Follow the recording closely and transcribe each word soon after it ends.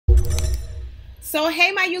So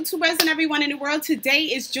hey my YouTubers and everyone in the world, today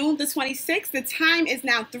is June the 26th. The time is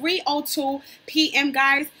now 3:02 p.m.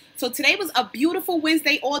 guys. So today was a beautiful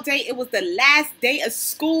Wednesday all day. It was the last day of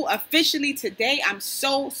school officially today. I'm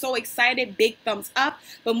so excited. Big thumbs up.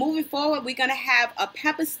 But moving forward, we're going to have a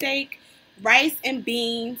pepper steak, rice and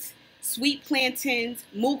beans, sweet plantains,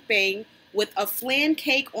 mukbang with a flan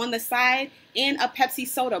cake on the side and a Pepsi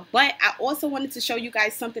soda. But I also wanted to show you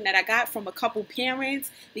guys something that I got from a couple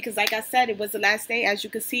parents because like I said, it was the last day. As you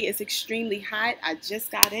can see, it's extremely hot. I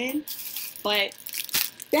just got in, but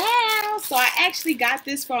damn, so I actually got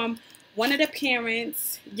this from one of the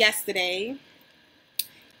parents yesterday.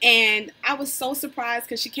 And I was so surprised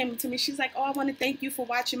because she came up to me. She's like, oh, I want to thank you for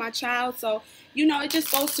watching my child. So, you know, it just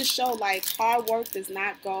goes to show, like, hard work does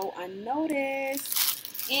not go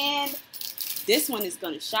unnoticed. And this one is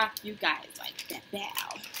going to shock you guys like that.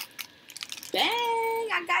 Bow. Bang!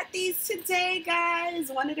 I got these today, guys.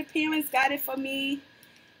 One of the parents got it for me.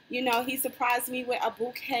 You know, he surprised me with a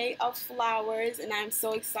bouquet of flowers. And I'm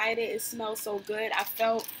so excited. It smells so good. I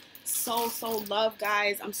felt so loved,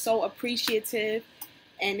 guys. I'm so appreciative.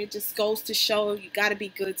 And it just goes to show you got to be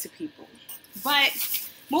good to people. But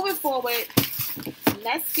moving forward,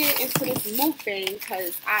 let's get into this mukbang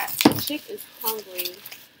because the chick is hungry.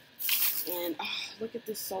 And look at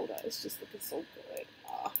this soda. It's just looking so good.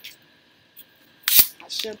 I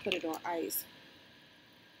should put it on ice.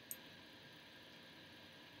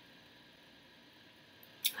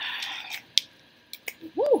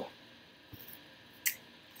 Woo!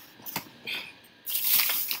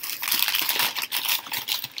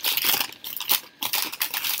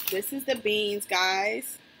 This is the beans,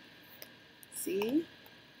 guys. See?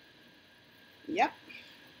 Yep.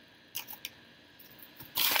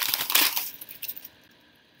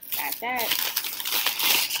 Got that.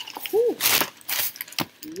 Whew.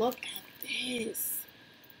 Look at this.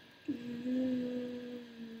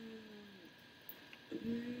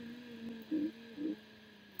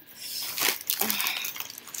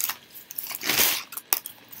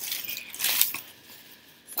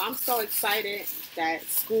 So I'm so excited that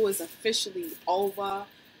school is officially over.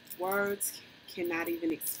 Words cannot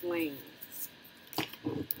even explain.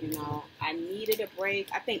 You know, I needed a break.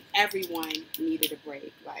 I think everyone needed a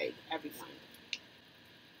break, like everyone.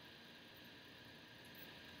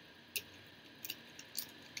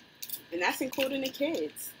 And that's including the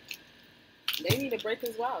kids. They need a break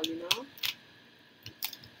as well, you know.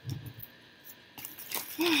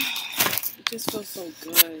 It just feels so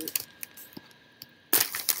good.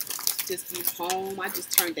 Just be home. I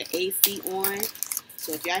just turned the AC on.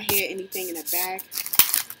 So if y'all hear anything in the back,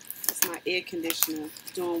 that's my air conditioner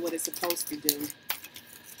doing what it's supposed to do.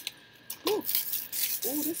 Ooh,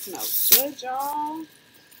 ooh, this smells good, y'all.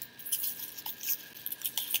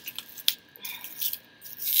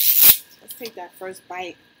 Let's take that first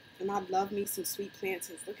bite. And I love me some sweet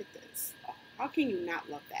plantains. Look at this. Oh, how can you not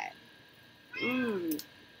love that? Mmm.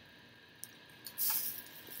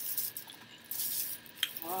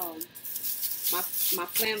 Oh, my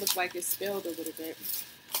flan looks like it spilled a little bit.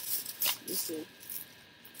 Let me see.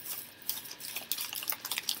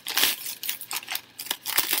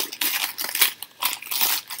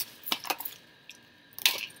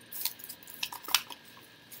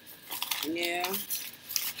 Yeah.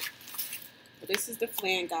 But this is the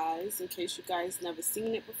flan, guys, in case you guys never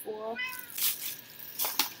seen it before.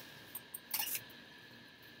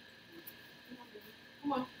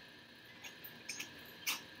 Come on.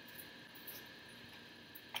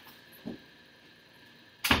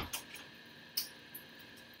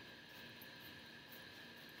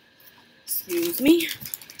 Excuse me.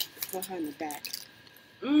 Put her in the back.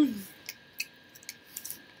 Mmm.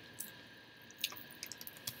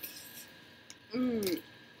 Mmm.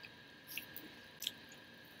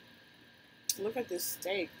 Look at this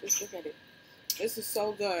steak. Just look at it. This is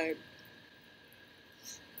so good.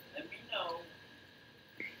 Let me know.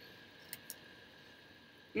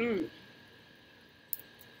 Mmm.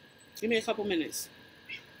 Give me a couple minutes.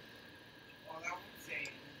 All I would say is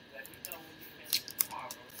let me know when you finish tomorrow.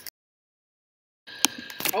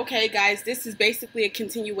 Okay, guys, this is basically a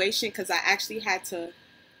continuation because I actually had to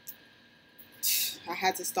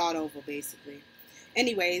start over, basically.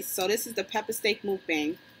 Anyways, so this is the pepper steak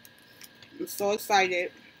mukbang. I'm so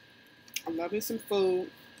excited. I'm loving some food.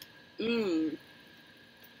 Mmm.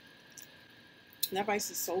 That rice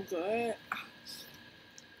is so good.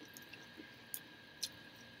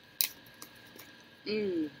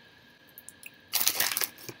 Mmm.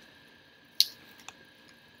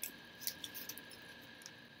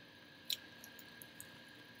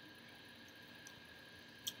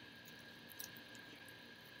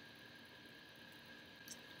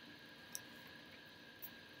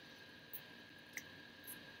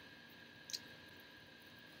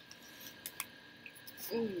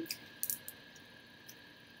 Mm.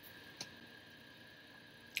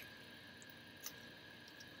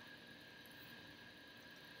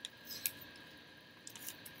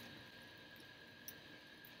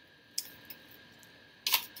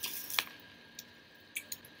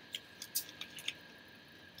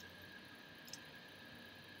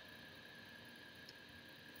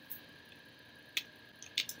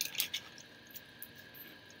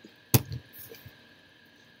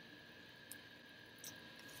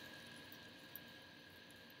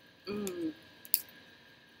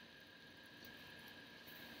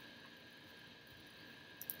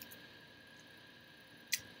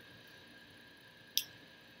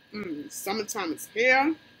 Mm. Summertime is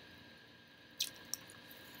here.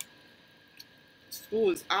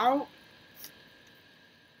 School is out.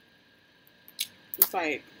 It's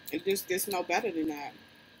like, it just gets no better than that.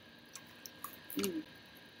 Mm.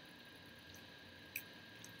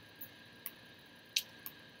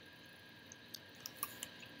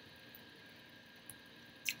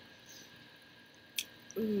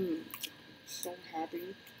 So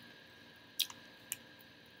happy.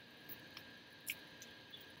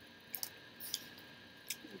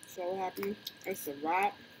 I'm so happy. It's a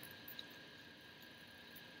wrap.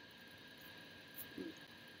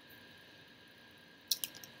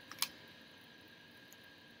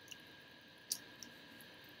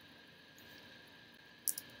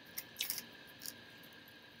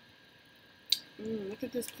 Look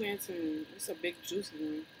at this plantain. It's a big juicy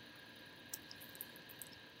one.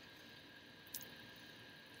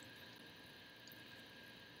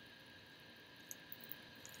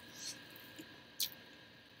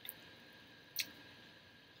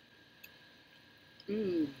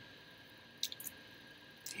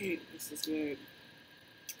 Hey, this is good.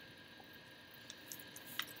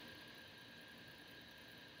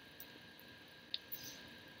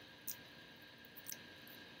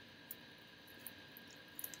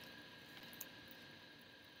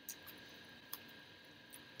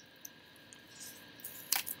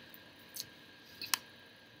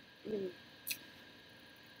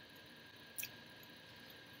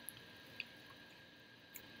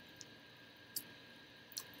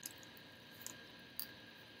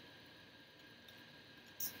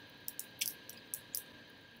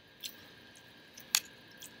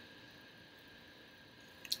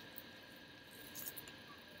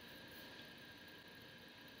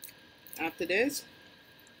 After this,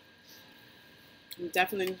 I'm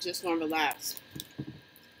definitely just gonna relax.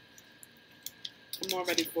 I'm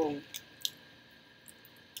already full.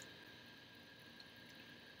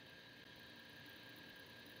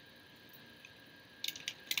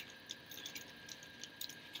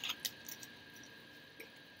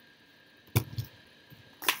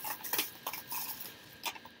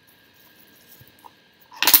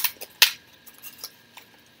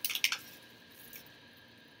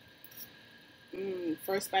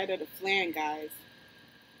 First bite of the flan, guys.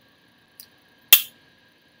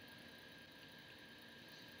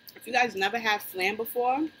 If you guys never had flan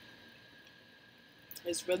before,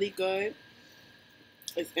 it's really good.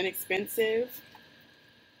 It's inexpensive.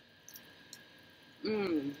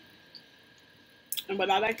 And what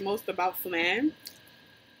I like most about flan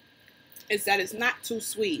is that it's not too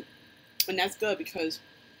sweet. And that's good because,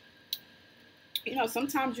 you know,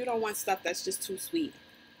 sometimes you don't want stuff that's just too sweet.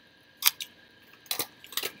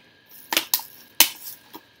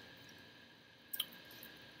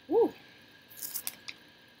 Woo.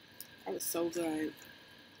 That was so good.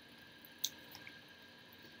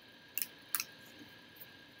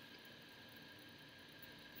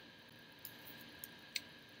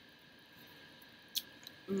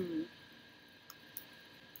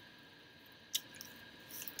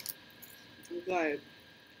 Good.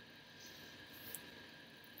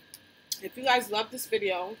 If you guys love this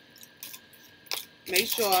video, make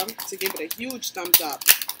sure to give it a huge thumbs up.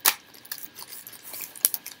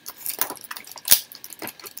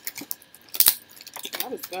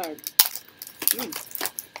 That was good.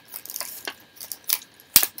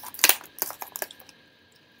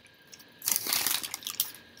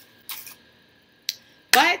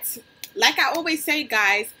 But, like I always say,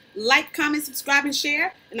 guys, like, comment, subscribe, and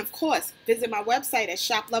share. And, of course, visit my website at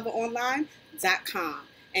shoploveronline.com.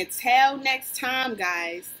 Until next time,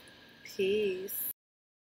 guys, peace.